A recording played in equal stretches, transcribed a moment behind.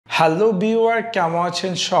Hello viewer, কেমন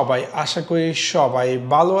আছেন সবাই? আশা করি সবাই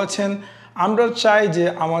ভালো আছেন। আমরা চাই যে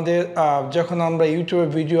আমাদের যখন আমরা ইউটিউবে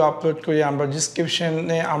ভিডিও আপলোড করি, আমরা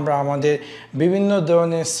ডিসক্রিপশনে আমরা আমাদের বিভিন্ন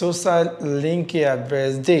ধরনের সোশ্যাল লিঙ্কে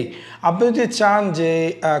অ্যাড্রেস দিই। আপনি যদি চান যে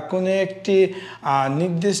কোনো একটি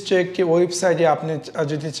নির্দিষ্ট একটি ওয়েবসাইটে আপনি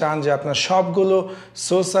যদি চান যে আপনার সবগুলো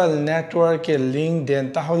সোশ্যাল নেটওয়ার্কে লিঙ্ক দেন,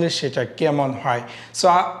 তাহলে সেটা কেমন হয়। সো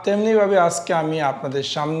তেমনিভাবে আজকে আমি আপনাদের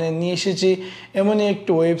সামনে নিয়ে এসেছি এমনই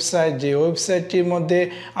একটি ওয়েবসাইট, যে ওয়েবসাইটটির মধ্যে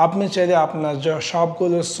আপনি চাইলে আপনার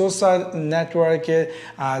সবগুলো সোশ্যাল নেটওয়ার্কের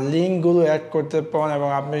লিঙ্কগুলো অ্যাড করতে পারেন, এবং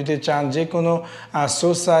আপনি যদি চান যে কোনো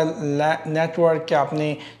সোশ্যাল নেটওয়ার্কে আপনি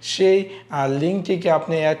সেই লিঙ্কটিকে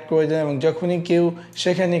আপনি অ্যাড করে দেন, এবং যখনই কেউ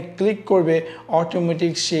সেখানে ক্লিক করবে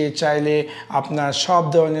অটোমেটিক সে চাইলে আপনার সব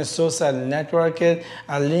ধরনের সোশ্যাল নেটওয়ার্কের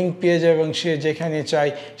লিঙ্ক পেয়ে যাবে, এবং সে যেখানে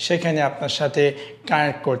চায় সেখানে আপনার সাথে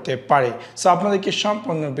কানেক্ট করতে পারে। সো আপনাদেরকে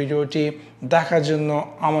সম্পূর্ণ ভিডিওটি দেখার জন্য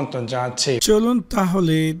আমন্ত্রণ জানাচ্ছি। চলুন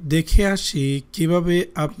তাহলে দেখে আসি কিভাবে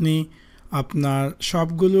আপনি আপনার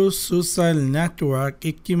সবগুলো সোশ্যাল নেটওয়ার্ক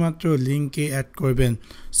একটিমাত্র লিঙ্কে অ্যাড করবেন।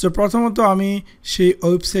 সো প্রথমত আমি সেই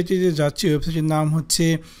ওয়েবসাইটটিতে যাচ্ছি। ওয়েবসাইটের নাম হচ্ছে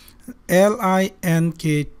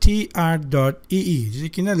linktr.ee, যেটা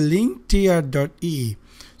কিনা linktr.ee।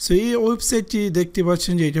 সো এই ওয়েবসাইটটি দেখতে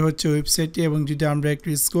পাচ্ছেন যে এটা হচ্ছে ওয়েবসাইটটি, এবং যদি আমরা একটু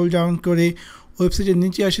স্ক্রল ডাউন করে ওয়েবসাইটের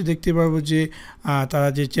নিচে আসে দেখতে পারবো যে তারা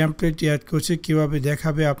যে টেমপ্লেটটি অ্যাড করছে কীভাবে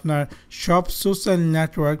দেখাবে আপনার সব সোশ্যাল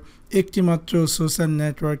নেটওয়ার্ক একটিমাত্র সোশ্যাল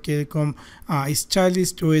নেটওয়ার্ক এরকম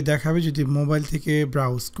স্টাইলিস্ট ওয়ে দেখাবে যদি মোবাইল থেকে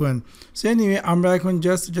ব্রাউজ করেন। সো এনিওয়ে আমরা এখন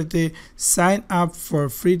জাস্ট এটাতে সাইন আপ ফর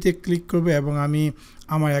ফ্রিতে ক্লিক করব, এবং আমি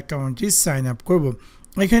আমার অ্যাকাউন্টটি সাইন আপ করব।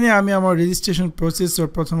 এখানে আমি আমার রেজিস্ট্রেশন প্রসেস,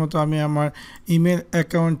 প্রথমত আমি আমার ইমেল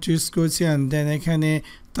অ্যাকাউন্ট চুজ করছি, অ্যান্ড দেন এখানে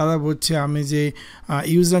তারা বলছে আমি যে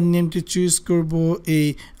ইউজার নেমটি চুজ করব এই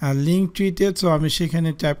লিঙ্কট্রিতে। সো আমি সেখানে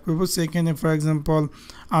টাইপ করব। সেখানে ফর এক্সাম্পল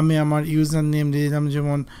আমি আমার ইউজার নেম দিয়ে দিলাম,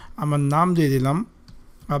 যেমন আমার নাম দিয়ে দিলাম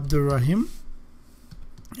আব্দুর রহিম,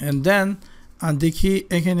 অ্যান্ড দেন দেখি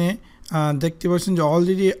এখানে দেখতে পাচ্ছেন যে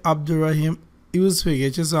অলরেডি আব্দুর রহিম ইউজ হয়ে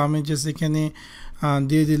গেছে। সো আমি জাস্ট এখানে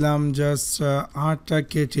দিয়ে দিলাম জাস্ট 8টা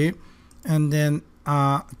কেটে, অ্যান্ড দেন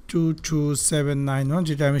 22791,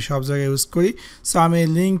 যেটা আমি সব জায়গায় ইউজ করি। সো আমি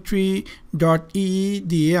LinkTree.ee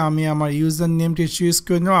দিয়ে আমি আমার ইউজার নেমটি চুজ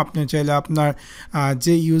করে নেব। আপনি চাইলে আপনার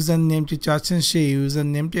যে ইউজার নেমটি চাচ্ছেন সেই ইউজার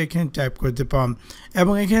নেমটি এখানে টাইপ করতে পারেন,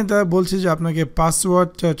 এবং এখানে তারা বলছে যে আপনাকে পাসওয়ার্ড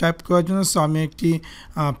টাইপ করার জন্য। সো আমি একটি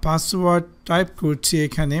পাসওয়ার্ড টাইপ করছি।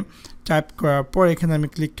 এখানে টাইপ করার পর এখানে আমি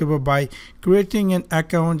ক্লিক করবো by creating an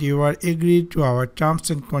account you R agree to our terms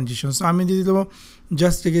and conditions. আমি দিয়ে দেবো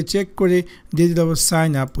জাস্ট থেকে চেক করে দিয়ে দেবো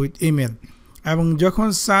সাইন আপ উইথ ইমেল, এবং যখন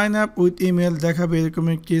সাইন আপ উইথ ইমেল দেখাবে এরকম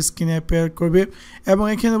একটি স্ক্রিনে অ্যাপিয়ার করবে, এবং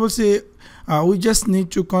এখানে বলছে we just need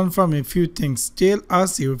to confirm a few things, tell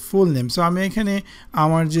us your full name. So আমি এখানে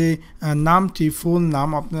আমার যে নামটি ফুল নাম,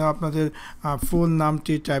 আপনাদের ফুল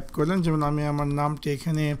নামটি টাইপ করলেন, যেমন আমি আমার নামটি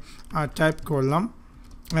এখানে টাইপ করলাম,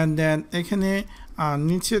 অ্যান্ড দেন এখানে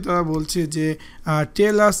নিচে তারা বলছে যে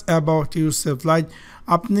টেল আস অ্যাবাউট ইউরসেলফ, লাইক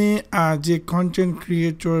আপনি যে কন্টেন্ট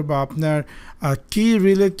ক্রিয়েটর বা আপনার কি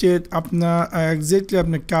রিলেটেড আপনার এক্স্যাক্টলি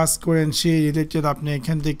আপনি কাজ করেন সেই রিলেটেড আপনি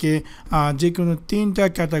এখান থেকে যে কোনো 3টা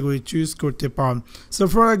ক্যাটাগরি চুজ করতে পারেন। সো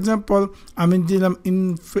ফর এক্সাম্পল আমি দিলাম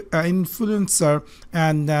influencer,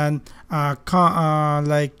 and then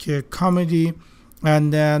like comedy, and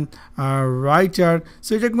then writer. So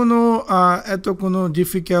এটা কোনো এত কোনো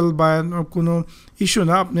ডিফিকাল্ট বা কোনো ইস্যু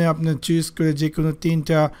না, আপনি আপনার চুজ করে যে কোনো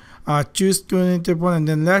 3টা চুজ করে নিতে পারেন।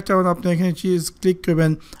 দেন লেটার অন আপনি এখানে ক্লিক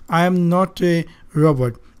করবেন I am not a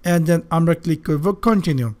robot, and then আমরা ক্লিক করব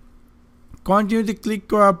কন্টিনিউতে ক্লিক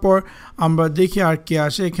করার পর আমরা দেখি আর কে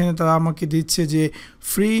আসে। এখানে তারা আমাকে দিচ্ছে যে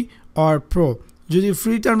ফ্রি অর প্রো। যদি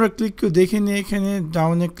ফ্রিতে আমরা ক্লিক করে দেখে নিই, এখানে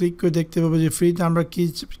ডাউনে ক্লিক করে দেখতে পাবো যে ফ্রিতে আমরা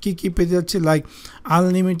কী পেতে যাচ্ছি, like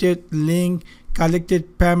unlimited link, collected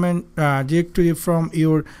payment directory from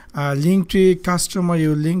your LinkTree customer,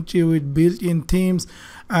 your LinkTree with built-in themes,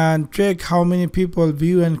 and track how many people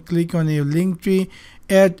view and click on your LinkTree,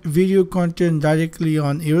 add video content directly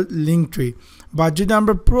on your LinkTree। বা যদি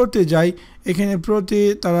আমরা প্রোতে যাই, এখানে প্রোতে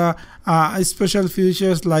তারা special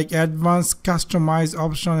features like advance customise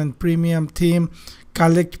option and premium theme,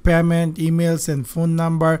 collect payment, emails and phone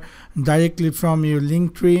number directly from your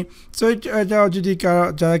LinkTree। So এটা যদি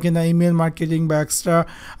যারা কিনা ইমেল মার্কেটিং বা এক্সট্রা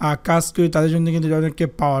কাজ করে তাদের জন্য কিন্তু এটা অনেকটা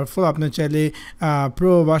পাওয়ারফুল। আপনি চাইলে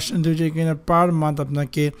প্রো ভার্সন দুইটা কিনা পার মান্থ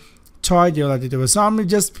আপনাকে $6 দিতে হবে। সো আমি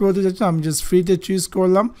জাস্ট প্রোতে যাচ্ছি, আমি জাস্ট ফ্রিতে চুজ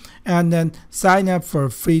করলাম, and then sign up for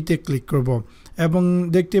ফ্রিতে ক্লিক করব, এবং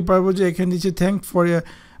দেখতে পারবো যে এখানে দিচ্ছে thank for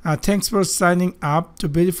thanks for signing up to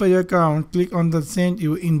verify your account click on the send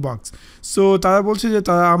you inbox. So তারা বলছে যে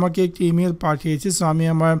তারা আমাকে একটি ইমেল পাঠিয়েছে। সো আমি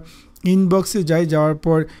আমার ইনবক্সে যাওয়ার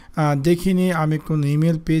পর দেখিনি আমি কোনো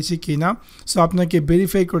ইমেল পেয়েছি কি না। সো আপনাকে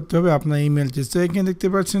ভেরিফাই করতে হবে আপনার ইমেলটি। সো এখানে দেখতে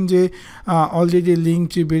পাচ্ছেন যে already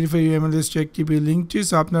LinkTree verify email is to active LinkTree।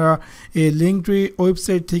 So আপনারা এই LinkTree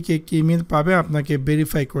ওয়েবসাইট থেকে একটি ইমেল পাবে, আপনাকে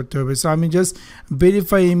ভেরিফাই করতে হবে। সো আমি জাস্ট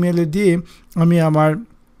ভেরিফাই ইমেলে দিয়ে আমি আমার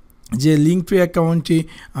যে LinkTree অ্যাকাউন্টটি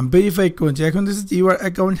ভেরিফাই করছি। এখন this your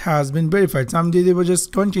account has been verified. আমি দিয়ে দেবো জাস্ট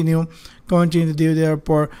কন্টিনিউ দিয়ে দেওয়ার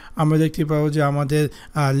পর আমরা দেখতে পাবো যে আমাদের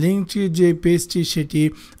LinkTree যে পেজটি সেটি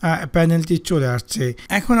প্যানেলটি চলে আসছে।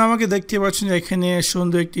 এখন আমাকে দেখতে পাচ্ছেন যে এখানে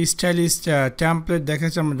সুন্দর একটি স্টাইলিশ টেমপ্লেট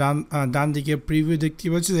দেখাচ্ছে। আমরা ডান দিকে প্রিভিউ দেখতে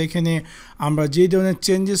পাচ্ছি। এখানে আমরা যে ধরনের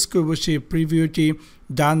চেঞ্জেস করবো সেই প্রিভিউটি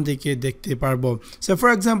ডান দিকে দেখতে পারবো। সো ফর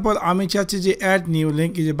এক্সাম্পল আমি চাচ্ছি যে অ্যাড নিউ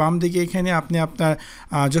লিঙ্ক, এই যে বাম দিকে এখানে আপনি আপনার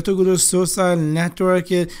যতগুলো সোশ্যাল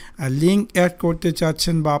নেটওয়ার্কের লিঙ্ক অ্যাড করতে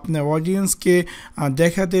চাচ্ছেন বা আপনার অডিয়েন্সকে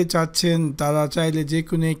দেখাতে চাচ্ছেন, তারা চাইলে যে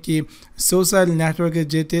কোনো একটি সোশ্যাল নেটওয়ার্কে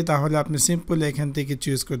যেতে, তাহলে আপনি সিম্পল এখান থেকে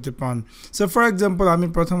চুজ করতে পারেন। সো ফর এক্সাম্পল আমি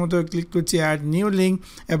প্রথমত ক্লিক করছি অ্যাড নিউ লিঙ্ক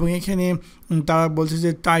এবং এখানে তারা বলছে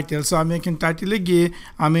যে টাইটেল। সো আমি এখানে টাইটেলে গিয়ে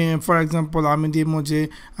আমি ফর এক্সাম্পল আমি দিব যে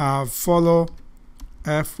follow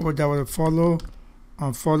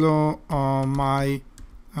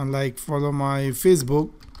my Facebook,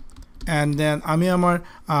 and then আমি আমার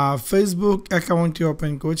ফেসবুক অ্যাকাউন্টটি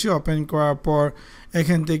ওপেন করছি। ওপেন করার পর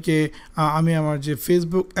এখান থেকে আমি আমার যে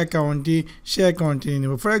ফেসবুক অ্যাকাউন্টটি সে অ্যাকাউন্টটি নিয়ে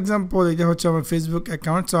নেব। ফর এক্সাম্পল এটা হচ্ছে আমার ফেসবুক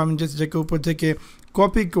অ্যাকাউন্ট। সো আমি জাস্ট এটাকে উপর থেকে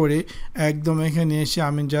কপি করে একদম এখানে এসে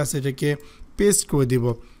আমি জাস্ট এটাকে পেস্ট করে দেব।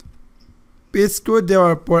 পেস্ট করে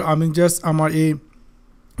দেওয়ার পর আমি জাস্ট আমার এই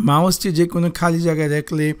মাউসটি যে কোনো খালি জায়গায়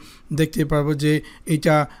রাখলে দেখতে পারবো যে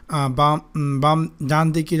এটা বাম ডান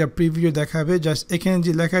দিকে এটা প্রিভিউ দেখাবে। জাস্ট এখানে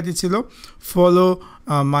যে লেখাটি ছিল follow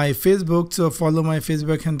my Facebook, so follow my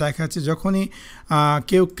Facebook এখানে দেখাচ্ছে। যখনই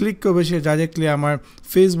কেউ ক্লিক করবে সে ডাইরেক্টলি আমার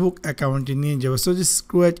ফেসবুক অ্যাকাউন্টটি নিয়ে যাবে। So this is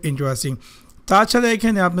quite interesting. তাছাড়া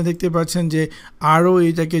এখানে আপনি দেখতে পাচ্ছেন যে আরও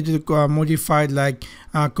এটাকে যদি মডিফাইড লাইক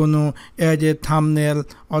কোনো অ্যাডের থাম্বনেল,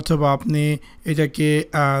 অথবা আপনি এটাকে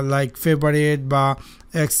লাইক ফেভারিট বা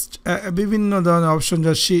বিভিন্ন ধরনের অপশন,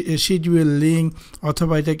 যা শিডিউল লিঙ্ক,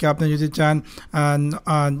 অথবা এটাকে আপনি যদি চান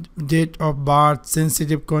date of birth,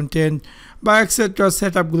 sensitive content বা এক্সেট্রা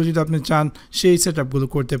সেট আপগুলো যদি আপনি চান সেই সেট আপগুলো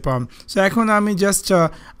করতে পারেন। সো এখন আমি জাস্ট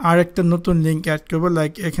আরেকটা নতুন লিঙ্ক অ্যাড করবো।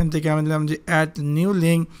 লাইক এখান থেকে আমি দিলাম যে add new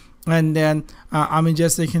link, and then আমি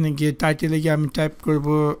জাস্ট এখানে গিয়ে টাইটেলে গিয়ে আমি টাইপ করব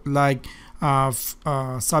like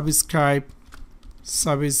subscribe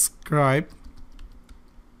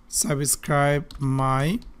my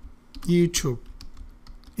YouTube,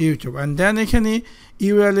 and then এখানে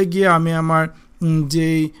ইউআরএলে গিয়ে আমি আমার যে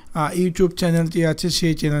ইউটিউব চ্যানেলটি আছে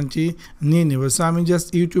সেই চ্যানেলটি নিয়ে নেব। সো আমি জাস্ট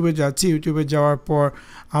ইউটিউবে যাচ্ছি। ইউটিউবে যাওয়ার পর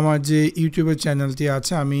আমার যে ইউটিউবের চ্যানেলটি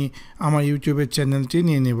আছে আমি আমার ইউটিউবের চ্যানেলটি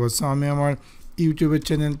নিয়ে নেব। সো আমি আমার ইউটিউবের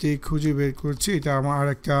চ্যানেলটি খুঁজে বের করছি। এটা আমার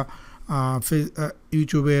আরেকটা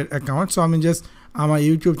ইউটিউবের অ্যাকাউন্ট। সো আমি জাস্ট আমার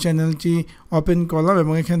ইউটিউব চ্যানেলটি ওপেন করলাম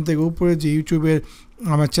এবং এখান থেকে উপরে যে ইউটিউবের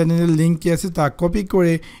আমার চ্যানেলের লিঙ্কটি আছে তা কপি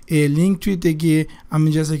করে এই LinkTreeতে গিয়ে আমি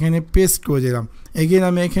জাস্ট এখানে পেস্ট করে দিলাম। এগেন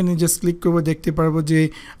আমি এখানে জাস্ট ক্লিক করবো, দেখতে পারবো যে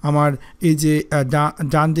আমার এই যে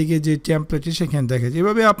ডান দিকে যে টেমপ্লেটটি সেখানে দেখাচ্ছে।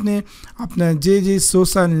 এভাবে আপনি আপনার যে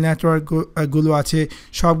সোশ্যাল নেটওয়ার্কগুলো আছে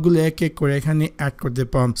সবগুলো এক এক করে এখানে অ্যাড করতে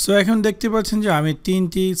পারেন। সো এখন দেখতে পাচ্ছেন যে আমি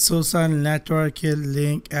 3টি সোশ্যাল নেটওয়ার্কের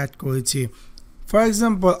লিঙ্ক অ্যাড করেছি। ফর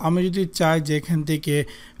এক্সাম্পল আমি যদি চাই যে এখান থেকে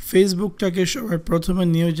ফেসবুকটাকে সবার প্রথমে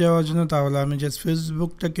নিয়ে যাওয়ার জন্য, তাহলে আমি জাস্ট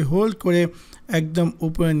ফেসবুকটাকে হোল্ড করে একদম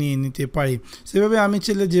উপরে নিয়ে নিতে পারি। সেভাবে আমি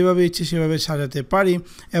চাইলে যেভাবে ইচ্ছে সেভাবে সাজাতে পারি।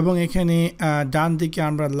 এবং এখানে ডান দিকে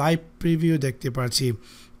আমরা লাইভ প্রিভিউ দেখতে পাচ্ছি।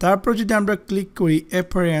 তারপর যদি আমরা ক্লিক করি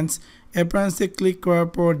অ্যাপিয়ারেন্সে ক্লিক করার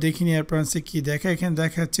পর দেখিনি অ্যাপিয়ারেন্সে কী দেখা, এখানে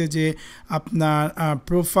দেখাচ্ছে যে আপনার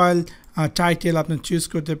প্রোফাইল টাইটেল আপনি চুজ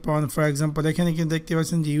করতে পারেন। ফর এক্সাম্পল এখানে কিন্তু দেখতে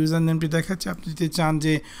পাচ্ছেন যে ইউজার নেমটি দেখাচ্ছে। আপনি যদি চান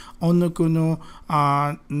যে অন্য কোনো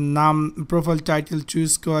নাম প্রোফাইল টাইটেল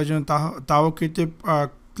চুজ করার জন্য তাও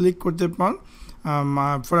ক্লিক করতে পারেন।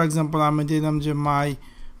 ফর এক্সাম্পল আমি দিলাম যে my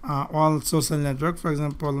all social network, for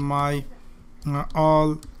example my all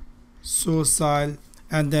social,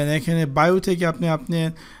 and then এখানে বায়ো থেকে আপনি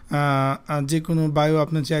যে কোনো বায়ো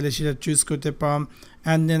আপনি চাইলে সেটা চুজ করতে পারেন।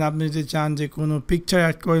 অ্যান্ড দেন আপনি যদি চান যে কোনো পিকচার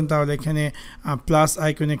অ্যাড করেন, তাহলে এখানে প্লাস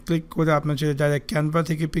আইকনে ক্লিক করে আপনার চাইলে ডাইরেক্ট ক্যানভা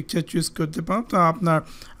থেকে পিকচার চুজ করতে পারেন। তো আপনার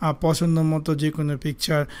পছন্দ মতো যে কোনো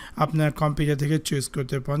পিকচার আপনার কম্পিউটার থেকে চুজ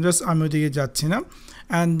করতে পারেন। জাস্ট আমি ওদিকে যাচ্ছি না।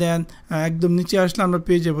 অ্যান্ড দেন একদম নিচে আসলে আমরা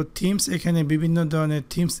পেয়ে যাব থিমস। এখানে বিভিন্ন ধরনের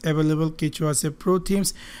থিমস অ্যাভেলেবল, কিছু আছে প্রো থিমস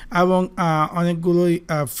এবং অনেকগুলোই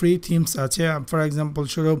ফ্রি থিমস আছে। ফর এক্সাম্পল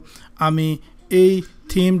স্বরূপ আমি এই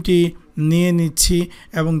থিমটি নিয়ে নিচ্ছি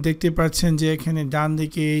এবং দেখতে পাচ্ছেন যে এখানে ডান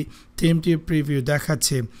দিকে এই থিমটি প্রিভিউ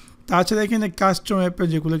দেখাচ্ছে। তাছাড়া এখানে কাস্টম অ্যাপে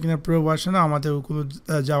যেগুলো কিনা প্রো ভার্সন আমাদের ওগুলো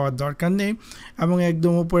যাওয়ার দরকার নেই এবং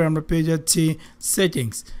একদম উপরে আমরা পেয়ে যাচ্ছি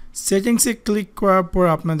সেটিংসে ক্লিক করার পর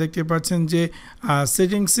আপনারা দেখতে পাচ্ছেন যে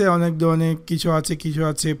সেটিংসে অনেক ধরনের কিছু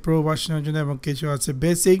আছে প্রো ভার্সনের জন্য এবং কিছু আছে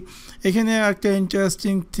বেসিক। এখানে একটা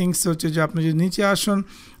ইন্টারেস্টিং থিংস হচ্ছে যে আপনি যদি নিচে আসুন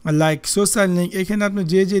লাইক সোশ্যাল লিঙ্ক, এখানে আপনি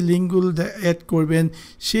যে লিঙ্কগুলো অ্যাড করবেন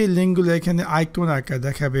সেই লিঙ্কগুলো এখানে আইকন আকারে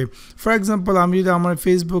দেখাবে। ফর এক্সাম্পল আমি যদি আমার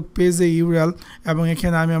ফেসবুক পেজে ইউআরএল এবং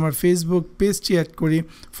এখানে আমি আমার ফেসবুক পেজটি অ্যাড করি,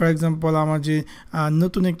 ফর এক্সাম্পল আমার যে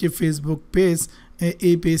নতুন একটি ফেসবুক পেজ,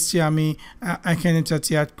 এই পেজটি আমি এখানে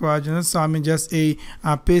চাচ্ছি অ্যাড করার জন্য। সো আমি জাস্ট এই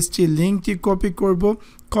পেজটি লিঙ্কটি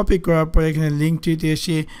কপি করার পর এখানে লিঙ্কটিতে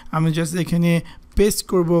এসে আমি জাস্ট এখানে পেস্ট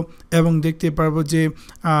করব এবং দেখতে পারবো যে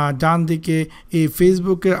ডান দিকে এই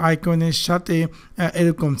ফেসবুকের আইকনের সাথে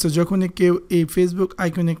এরকম। সো যখনই কেউ এই ফেসবুক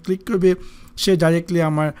আইকনে ক্লিক করবে সে ডাইরেক্টলি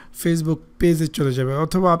আমার ফেসবুক পেজে চলে যাবে।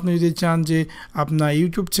 অথবা আপনি যদি চান যে আপনার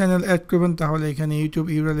ইউটিউব চ্যানেল অ্যাড করবেন তাহলে এখানে ইউটিউব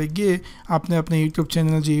ইউআরএলে গিয়ে আপনি আপনার ইউটিউব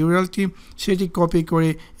চ্যানেলের যে ইউআরএলটি সেটি কপি করে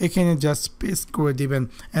এখানে জাস্ট পেস্ট করে দিবেন।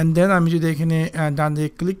 অ্যান্ড দেন আমি যদি এখানে ডান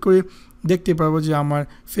দিকে ক্লিক করি দেখতে পারবো যে আমার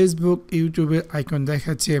ফেসবুক ইউটিউবের আইকন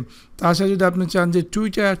দেখাচ্ছে। তাছাড়া যদি আপনি চান যে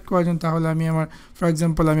টুইটার অ্যাড করেন তাহলে আমি আমার ফর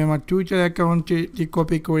এক্সাম্পল আমি আমার টুইটার অ্যাকাউন্টটি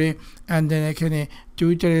কপি করে অ্যান্ড দেন এখানে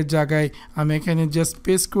টুইটারের জায়গায় আমি এখানে জাস্ট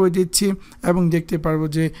পেস্ট করে দিচ্ছি এবং দেখতে পারবো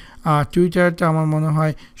যে টুইটারটা আমার মনে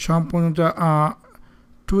হয় সম্পূর্ণটা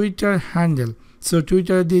টুইটার হ্যান্ডেল। সো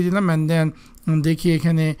টুইটার দিয়ে দিলাম অ্যান্ড দেন দেখি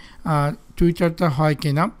এখানে টুইটারটা হয়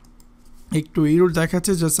কিনা। একটু ইরর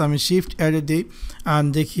দেখাচ্ছে, জাস্ট আমি শিফট অ্যাডে দিই আর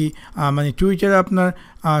দেখি মানে টুইটারে আপনার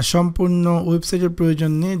সম্পূর্ণ ওয়েবসাইটের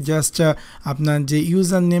প্রয়োজন নেই, জাস্ট আপনার যে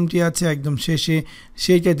ইউজার নেমটি আছে একদম শেষে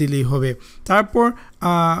সেইটা দিলেই হবে। তারপর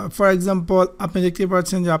ফর এক্সাম্পল আপনি দেখতে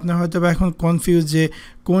পাচ্ছেন যে আপনি হয়তো এখন কনফিউজ যে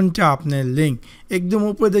কোনটা আপনার লিঙ্ক। একদম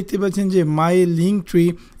উপরে দেখতে পাচ্ছেন যে মাই LinkTree,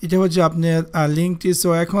 এটা হচ্ছে আপনার LinkTree। সো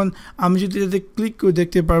এখন আমি যদি এটাতে ক্লিক করে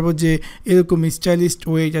দেখতে পারবো যে এরকম স্টাইলিশ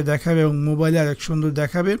ওয়ে এটা দেখাবে এবং মোবাইলে আরেক সুন্দর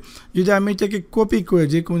দেখাবে। যদি আমি এটাকে কপি করে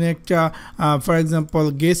যে কোনো একটা ফর এক্সাম্পল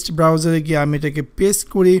গেস্ট ব্রাউজারে গিয়ে আমি এটাকে পেস্ট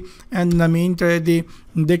করি অ্যান্ড আমি ইন্টারে দিই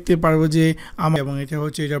দেখতে পারবো যে আমার এবং এটা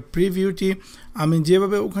হচ্ছে এটা প্রিভিউটি আমি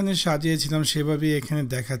যেভাবে ওখানে সাজিয়েছিলাম সেভাবেই এখানে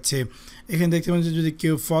দেখাচ্ছে। এখানে দেখতে পাচ্ছেন যে যদি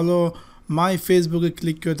কেউ ফলো মাই ফেসবুকে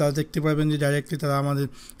ক্লিক করে তারা দেখতে পারবেন যে ডাইরেক্টলি তারা আমাদের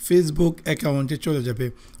ফেসবুক অ্যাকাউন্টে চলে যাবে।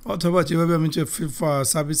 অথবা যেভাবে আমি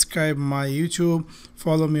subscribe my YouTube,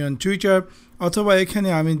 follow me on Twitter, অথবা এখানে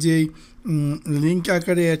আমি যেই লিঙ্ক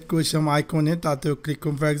আকারে অ্যাড করেছিলাম আইকনে তাতেও ক্লিক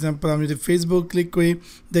করুন। ফর এক্সাম্পল আমি যদি ফেসবুক ক্লিক করি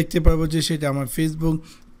দেখতে পারবো যে সেটা আমার ফেসবুক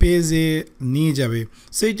পেজে নিয়ে যাবে।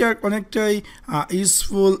 সেইটা অনেকটাই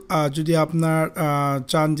ইউজফুল যদি আপনার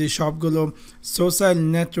চান যে সবগুলো সোশ্যাল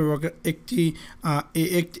নেটওয়ার্ক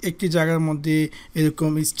একটি জায়গার মধ্যে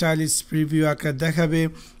এরকম স্টাইলিশ প্রিভিউ আকার দেখাবে,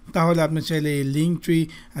 তাহলে আপনি চাইলে এই LinkTree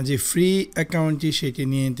যে ফ্রি অ্যাকাউন্টটি সেটি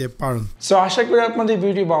নিয়ে নিতে পারেন। সো আশা করি আপনাদের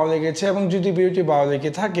ভিডিও ভালো লেগেছে এবং যদি ভিডিওটি ভালো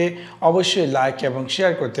লেগে থাকে অবশ্যই লাইক এবং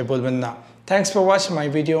শেয়ার করতে ভুলবেন না। Thanks for watching my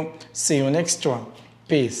video. C you next one.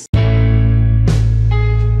 Piece.